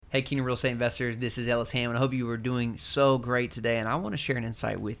Hey, Keenan Real Estate Investors, this is Ellis Hammond. I hope you are doing so great today, and I want to share an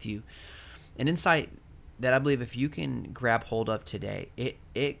insight with you. An insight that I believe if you can grab hold of today,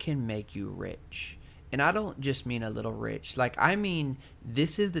 it can make you rich. And I don't just mean a little rich. I mean,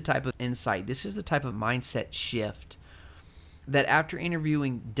 this is the type of insight, this is the type of mindset shift that after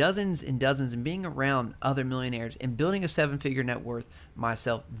interviewing dozens and dozens and being around other millionaires and building a seven-figure net worth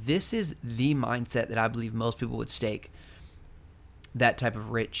myself, this is the mindset that I believe most people would stake that type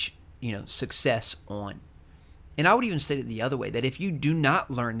of rich, success on. And I would even state it the other way, that if you do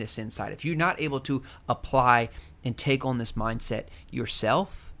not learn this insight, if you're not able to apply and take on this mindset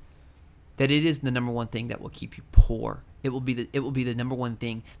yourself, that it is the number one thing that will keep you poor. It will be the number one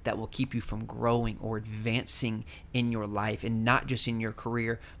thing that will keep you from growing or advancing in your life, and not just in your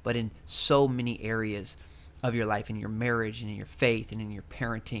career, but in so many areas of your life, in your marriage and in your faith and in your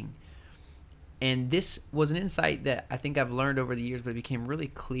parenting. And this was an insight that I think I've learned over the years, but it became really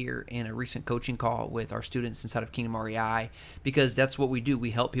clear in a recent coaching call with our students inside of Kingdom REI, because that's what we do. We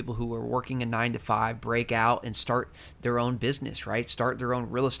help people who are working a 9-to-5 break out and start their own business, right? Start their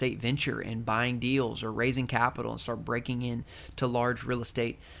own real estate venture and buying deals or raising capital and start breaking into large real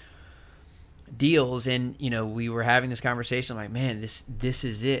estate deals. And, we were having this conversation like, man, this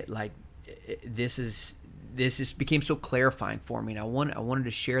is it. This became so clarifying for me, and I wanted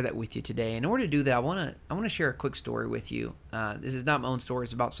to share that with you today. In order to do that, I want to share a quick story with you. This is not my own story;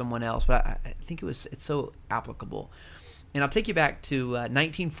 it's about someone else, but I think it's so applicable. And I'll take you back to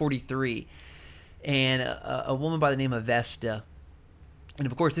 1943, and a woman by the name of Vesta. And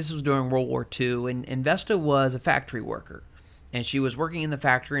of course, this was during World War II, and Vesta was a factory worker, and she was working in the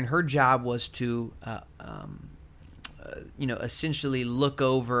factory, and her job was to, essentially look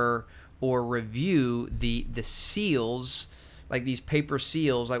over or review the seals, like these paper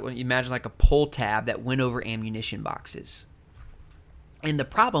seals, like when you imagine like a pull tab that went over ammunition boxes. And the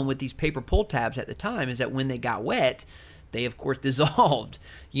problem with these paper pull tabs at the time is that when they got wet, they of course dissolved,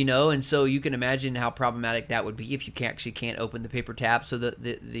 and so you can imagine how problematic that would be if you can't open the paper tab. So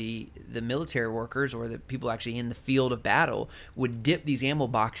the military workers, or the people actually in the field of battle, would dip these ammo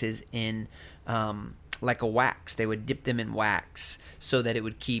boxes in like a wax. They would dip them in wax so that it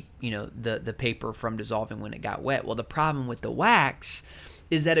would keep, the paper from dissolving when it got wet. Well, the problem with the wax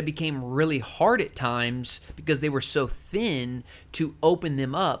is that it became really hard at times because they were so thin to open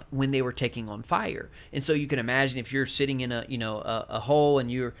them up when they were taking on fire. And so you can imagine if you're sitting in a hole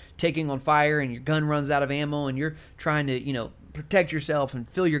and you're taking on fire and your gun runs out of ammo and you're trying to, protect yourself and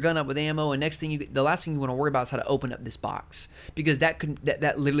fill your gun up with ammo, and the last thing you want to worry about is how to open up this box, because that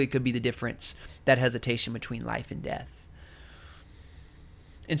literally could be the difference, that hesitation between life and death.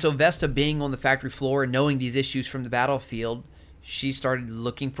 And so Vesta, being on the factory floor and knowing these issues from the battlefield, she started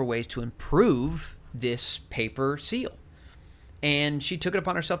looking for ways to improve this paper seal. And she took it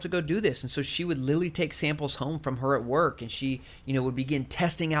upon herself to go do this. And so she would literally take samples home from her at work, and she, would begin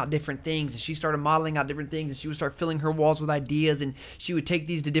testing out different things, and she started modeling out different things, and she would start filling her walls with ideas, and she would take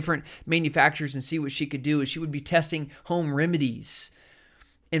these to different manufacturers and see what she could do, and she would be testing home remedies.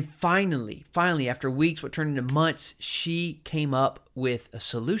 And finally, after weeks, what turned into months, she came up with a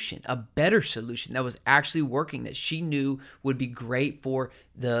solution, a better solution that was actually working, that she knew would be great for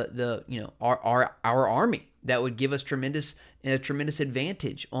our army, that would give us tremendous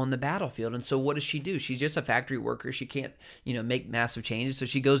advantage on the battlefield. And so what does she do? She's just a factory worker. She can't, make massive changes. So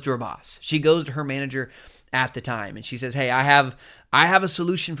she goes to her boss. She goes to her manager at the time, and she says, hey, I have a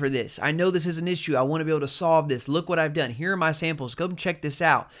solution for this. I know this is an issue. I want to be able to solve this. Look what I've done. Here are my samples. Go and check this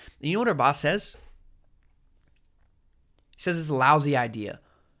out. And you know what her boss says? He says it's a lousy idea.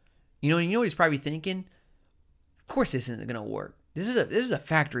 And you know what he's probably thinking? Of course this isn't going to work. This is a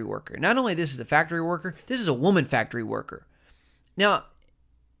factory worker. Not only this is a factory worker, this is a woman factory worker. Now,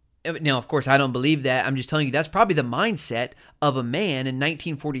 of course, I don't believe that. I'm just telling you that's probably the mindset of a man in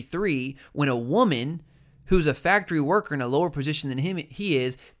 1943 when a woman who's a factory worker in a lower position than he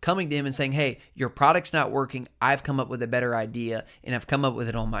is, coming to him and saying, hey, your product's not working. I've come up with a better idea, and I've come up with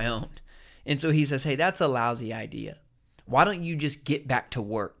it on my own. And so he says, hey, that's a lousy idea. Why don't you just get back to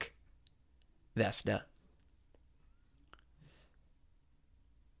work, Vesta?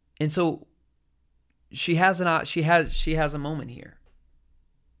 And so she has a moment here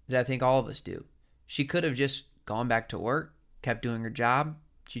that I think all of us do. She could have just gone back to work, kept doing her job.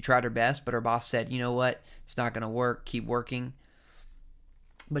 She tried her best, but her boss said, you know what? It's not going to work. Keep working.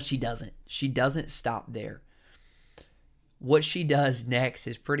 But she doesn't. She doesn't stop there. What she does next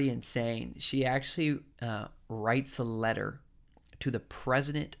is pretty insane. She actually writes a letter to the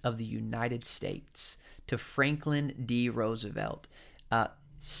President of the United States, to Franklin D. Roosevelt.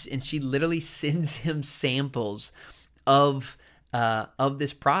 And she literally sends him samples of of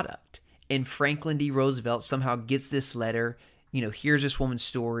this product. And Franklin D. Roosevelt somehow gets this letter, hears this woman's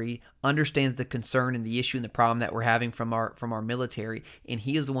story, understands the concern and the issue and the problem that we're having from our military, and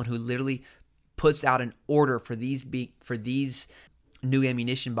he is the one who literally puts out an order for these new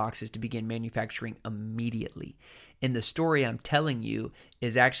ammunition boxes to begin manufacturing immediately. And the story I'm telling you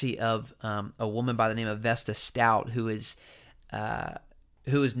is actually of a woman by the name of Vesta Stout, who is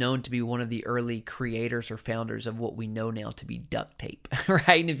known to be one of the early creators or founders of what we know now to be duct tape,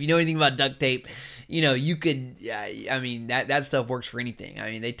 right? And if you know anything about duct tape, you could, that stuff works for anything. I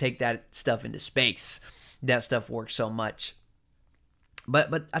mean, they take that stuff into space. That stuff works so much.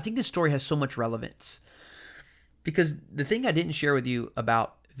 But I think this story has so much relevance because the thing I didn't share with you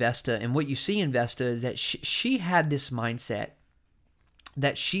about Vesta and what you see in Vesta is that she had this mindset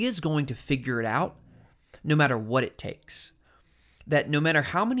that she is going to figure it out no matter what it takes. That no matter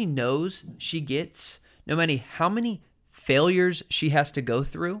how many no's she gets, no matter how many failures she has to go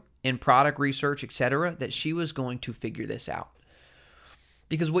through in product research, etc., that she was going to figure this out.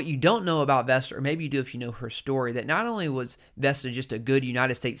 Because what you don't know about Vesta, or maybe you do if you know her story, that not only was Vesta just a good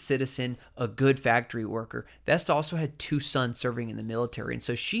United States citizen, a good factory worker, Vesta also had 2 sons serving in the military. And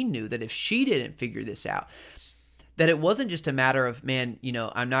so she knew that if she didn't figure this out, that it wasn't just a matter of, man,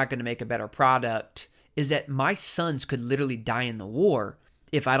 I'm not going to make a better product, is that my sons could literally die in the war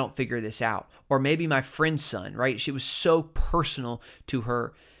if I don't figure this out. Or maybe my friend's son, right? She was so personal to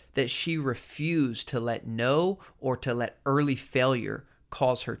her that she refused to let no or to let early failure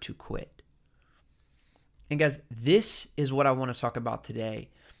cause her to quit. And guys, this is what I want to talk about today,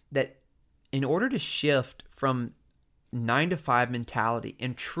 that in order to shift from 9-to-5 mentality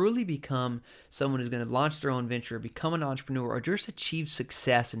and truly become someone who's going to launch their own venture, become an entrepreneur, or just achieve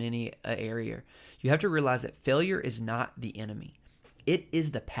success in any area, you have to realize that failure is not the enemy. It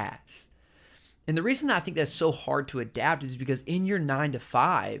is the path. And the reason I think that's so hard to adapt is because in your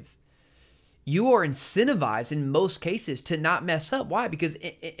 9-to-5, you are incentivized in most cases to not mess up. Why? Because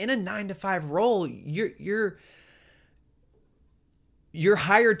in a 9-to-5 role, you're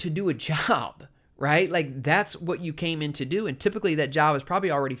hired to do a job, right? Like that's what you came in to do. And typically that job is probably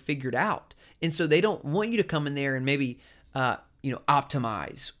already figured out. And so they don't want you to come in there and maybe,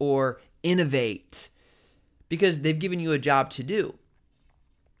 optimize or innovate because they've given you a job to do.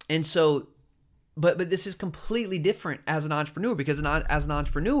 And so, but this is completely different as an entrepreneur because as an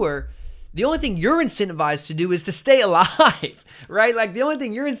entrepreneur, the only thing you're incentivized to do is to stay alive, right? Like the only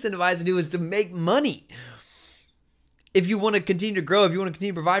thing you're incentivized to do is to make money. If you want to continue to grow, if you want to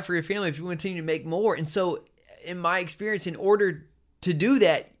continue to provide for your family, if you want to continue to make more. And so in my experience, in order to do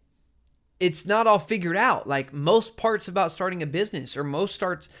that, it's not all figured out. Like most parts about starting a business or most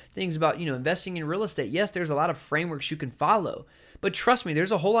things about, investing in real estate. Yes, there's a lot of frameworks you can follow, but trust me,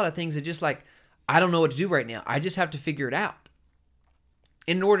 there's a whole lot of things that just like, I don't know what to do right now. I just have to figure it out.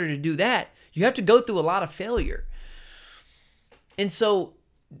 In order to do that, you have to go through a lot of failure. And so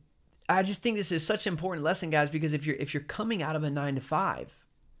I just think this is such an important lesson, guys, because if you're coming out of a 9-to-5,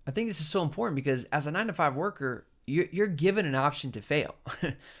 I think this is so important because as a 9-to-5 worker, you're given an option to fail.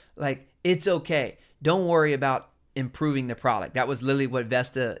 Like, it's okay. Don't worry about improving the product. That was literally what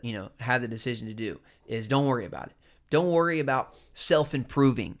Vesta, had the decision to do, is don't worry about it. Don't worry about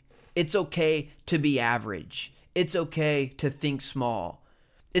self-improving. It's okay to be average. It's okay to think small.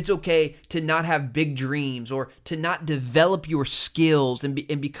 It's okay to not have big dreams or to not develop your skills and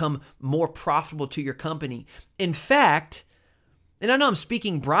become more profitable to your company. In fact, and I know I'm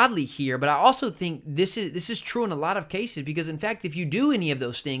speaking broadly here, but I also think this is true in a lot of cases because, in fact, if you do any of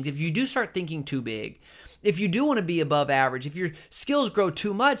those things, if you do start thinking too big, if you do want to be above average, if your skills grow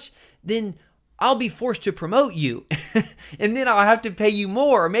too much, then I'll be forced to promote you and then I'll have to pay you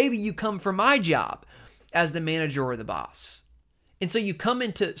more. Or maybe you come for my job as the manager or the boss. And so you come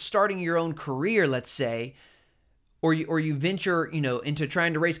into starting your own career, let's say, or you venture, into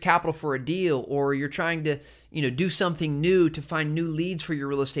trying to raise capital for a deal, or you're trying to, do something new to find new leads for your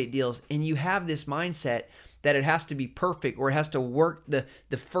real estate deals. And you have this mindset that it has to be perfect or it has to work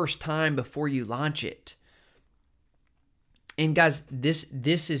the first time before you launch it. And guys, this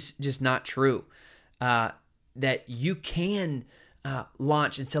is just not true. That you can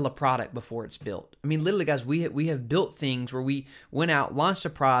launch and sell a product before it's built. I mean, literally, guys, we have built things where we went out, launched a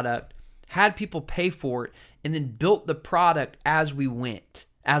product, had people pay for it, and then built the product as we went,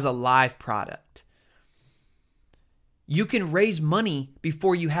 as a live product. You can raise money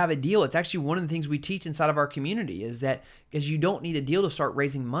before you have a deal. It's actually one of the things we teach inside of our community is that because you don't need a deal to start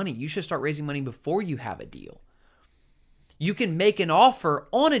raising money. You should start raising money before you have a deal. You can make an offer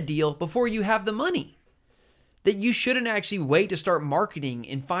on a deal before you have the money. that you shouldn't actually wait to start marketing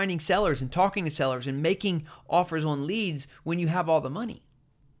and finding sellers and talking to sellers and making offers on leads when you have all the money.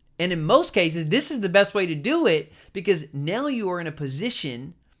 And in most cases, this is the best way to do it, because now you are in a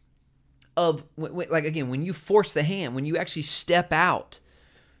position of, like, again, when you force the hand, when you actually step out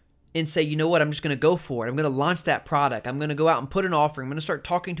and say, you know what, I'm just going to go for it. I'm going to launch that product. I'm going to go out and put an offer. I'm going to start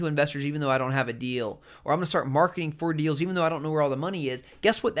talking to investors even though I don't have a deal. Or I'm going to start marketing for deals even though I don't know where all the money is.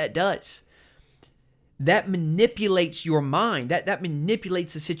 Guess what that does? That manipulates your mind. That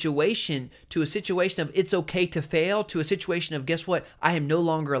manipulates the situation to a situation of it's okay to fail, to a situation of, guess what? I am no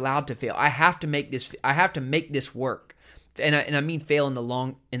longer allowed to fail. I have to make this work. And I mean fail in the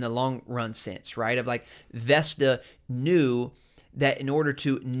long run sense, right? Of like, Vesta knew that in order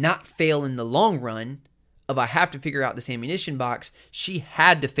to not fail in the long run, I have to figure out this ammunition box, she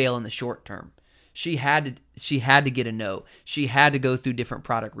had to fail in the short term. She had to get a no. She had to go through different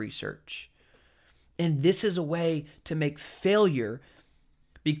product research. And this is a way to make failure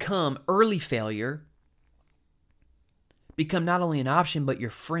become early failure, become not only an option, but your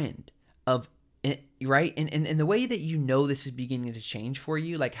friend right? And the way that you know this is beginning to change for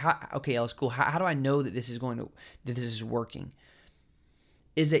you, like, okay, Ellis, cool. How do I know that this is working?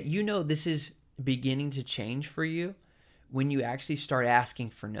 Is that, you know, this is beginning to change for you when you actually start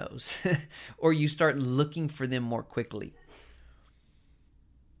asking for no's or you start looking for them more quickly.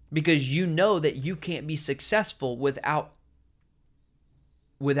 Because you know that you can't be successful without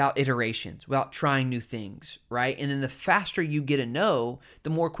iterations, without trying new things, right? And then the faster you get a no, the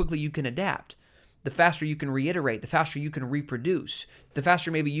more quickly you can adapt. The faster you can reiterate, the faster you can reproduce, the faster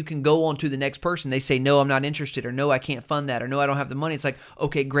maybe you can go on to the next person. They say, no, I'm not interested, or no, I can't fund that, or no, I don't have the money. It's like,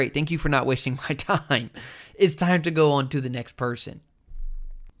 okay, great. Thank you for not wasting my time. It's time to go on to the next person.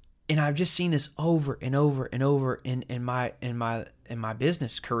 And I've just seen this over and over and over in my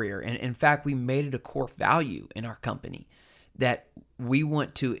business career. And in fact, we made it a core value in our company that we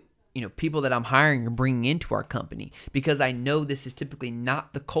want to, you know, people that I'm hiring or bringing into our company, because I know this is typically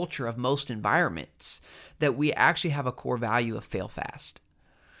not the culture of most environments, that we actually have a core value of fail fast.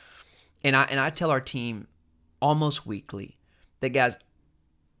 And I tell our team almost weekly that, guys,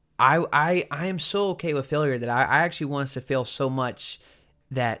 I am so okay with failure that I actually want us to fail so much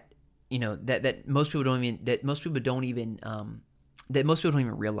that, you know, that most people don't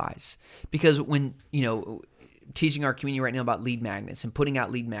even realize. Because when, you know, teaching our community right now about lead magnets and putting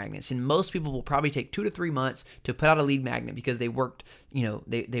out lead magnets, and most people will probably take 2 to 3 months to put out a lead magnet because they worked, you know,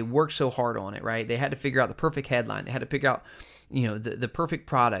 they worked so hard on it, right? They had to figure out the perfect headline. They had to figure out, you know, the perfect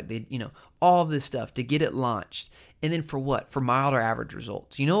product. They, you know, all of this stuff to get it launched. And then for what? For mild or average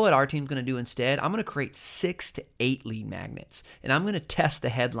results. You know what our team's going to do instead? I'm going to create 6 to 8 lead magnets, and I'm going to test the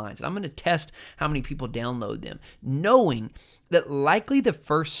headlines, and I'm going to test how many people download them, knowing that likely the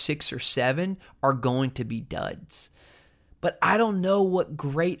first 6 or 7 are going to be duds. But I don't know what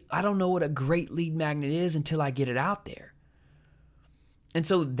a great lead magnet is until I get it out there. And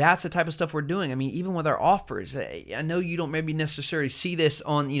so that's the type of stuff we're doing. I mean, even with our offers, I know you don't maybe necessarily see this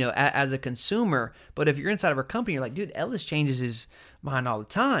on, you know, as a consumer, but if you're inside of our company, you're like, dude, Ellis changes his mind all the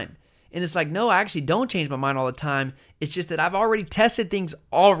time. And it's like, no, I actually don't change my mind all the time. It's just that I've already tested things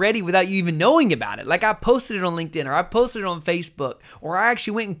already without you even knowing about it. Like, I posted it on LinkedIn, or I posted it on Facebook, or I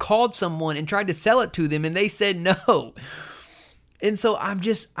actually went and called someone and tried to sell it to them and they said no. And so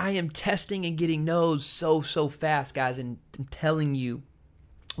I am testing and getting no's so fast, guys. And I'm telling you,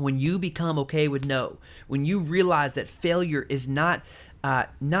 when you become okay with no, when you realize that failure is not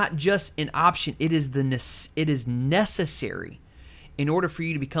just an option, it is necessary in order for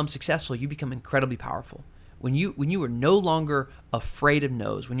you to become successful, you become incredibly powerful. When you are no longer afraid of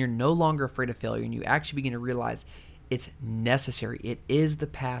no's, when you're no longer afraid of failure, and you actually begin to realize it's necessary, it is the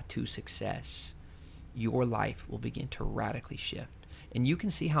path to success, your life will begin to radically shift. And you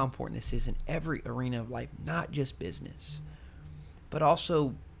can see how important this is in every arena of life, not just business, but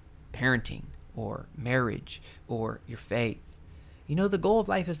also parenting or marriage or your faith. You know, the goal of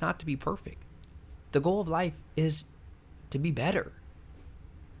life is not to be perfect. The goal of life is to be better.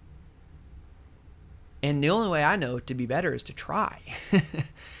 And the only way I know to be better is to try.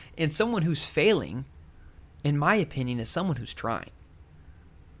 And someone who's failing, in my opinion, is someone who's trying.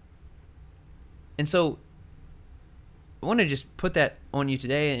 And so I want to just put that on you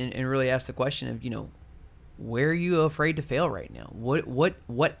today and really ask the question of, you know, where are you afraid to fail right now?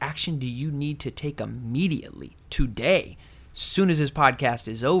 What action do you need to take immediately, today, as soon as this podcast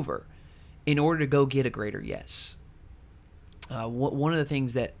is over, in order to go get a greater yes? One of the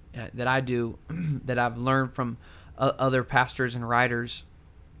things that I do that I've learned from other pastors and writers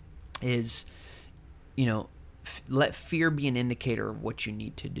is, you know, let fear be an indicator of what you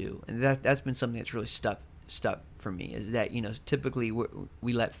need to do. And that's been something that's really stuck stuck for me is that, typically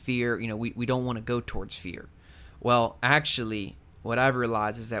we let fear, we don't want to go towards fear. Well, actually, what I've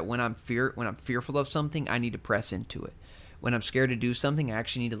realized is that when I'm fearful of something, I need to press into it. When I'm scared to do something, I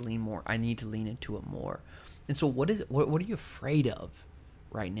actually need to lean more. I need to lean into it more. And so what are you afraid of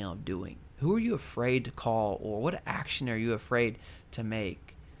right now doing? Who are you afraid to call, or what action are you afraid to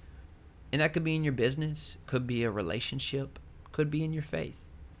make? And that could be in your business, could be a relationship, could be in your faith.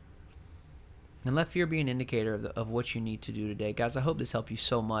 And let fear be an indicator of what you need to do today. Guys, I hope this helped you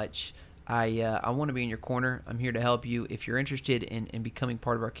so much. I want to be in your corner. I'm here to help you. If you're interested in becoming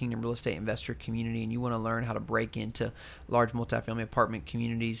part of our Kingdom Real Estate Investor community and you want to learn how to break into large multifamily apartment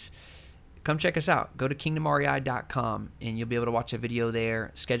communities, come check us out. Go to kingdomrei.com and you'll be able to watch a video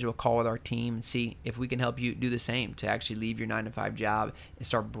there, schedule a call with our team, and see if we can help you do the same to actually leave your 9-to-5 job and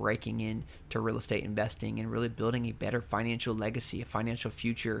start breaking into real estate investing and really building a better financial legacy, a financial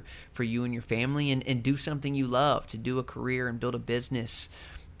future for you and your family, and do something you love, to do a career and build a business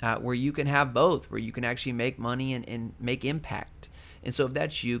where you can have both, where you can actually make money and make impact. And so if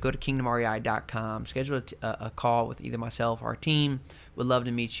that's you, go to kingdomrei.com, schedule a call with either myself or our team. We'd love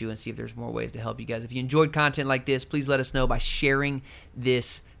to meet you and see if there's more ways to help you guys. If you enjoyed content like this, please let us know by sharing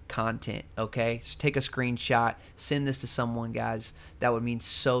this content, okay? So take a screenshot, send this to someone, guys. That would mean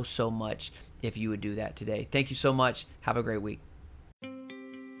so, so much if you would do that today. Thank you so much. Have a great week.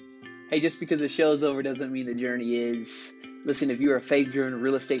 Hey, just because the show's over doesn't mean the journey is. Listen, if you're a faith-driven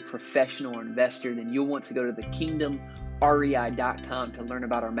real estate professional or investor, then you'll want to go to the kingdomrei.com to learn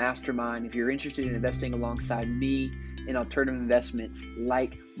about our mastermind. If you're interested in investing alongside me in alternative investments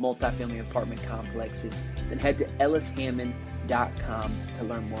like multifamily apartment complexes, then head to ellishammond.com to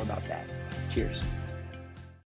learn more about that. Cheers.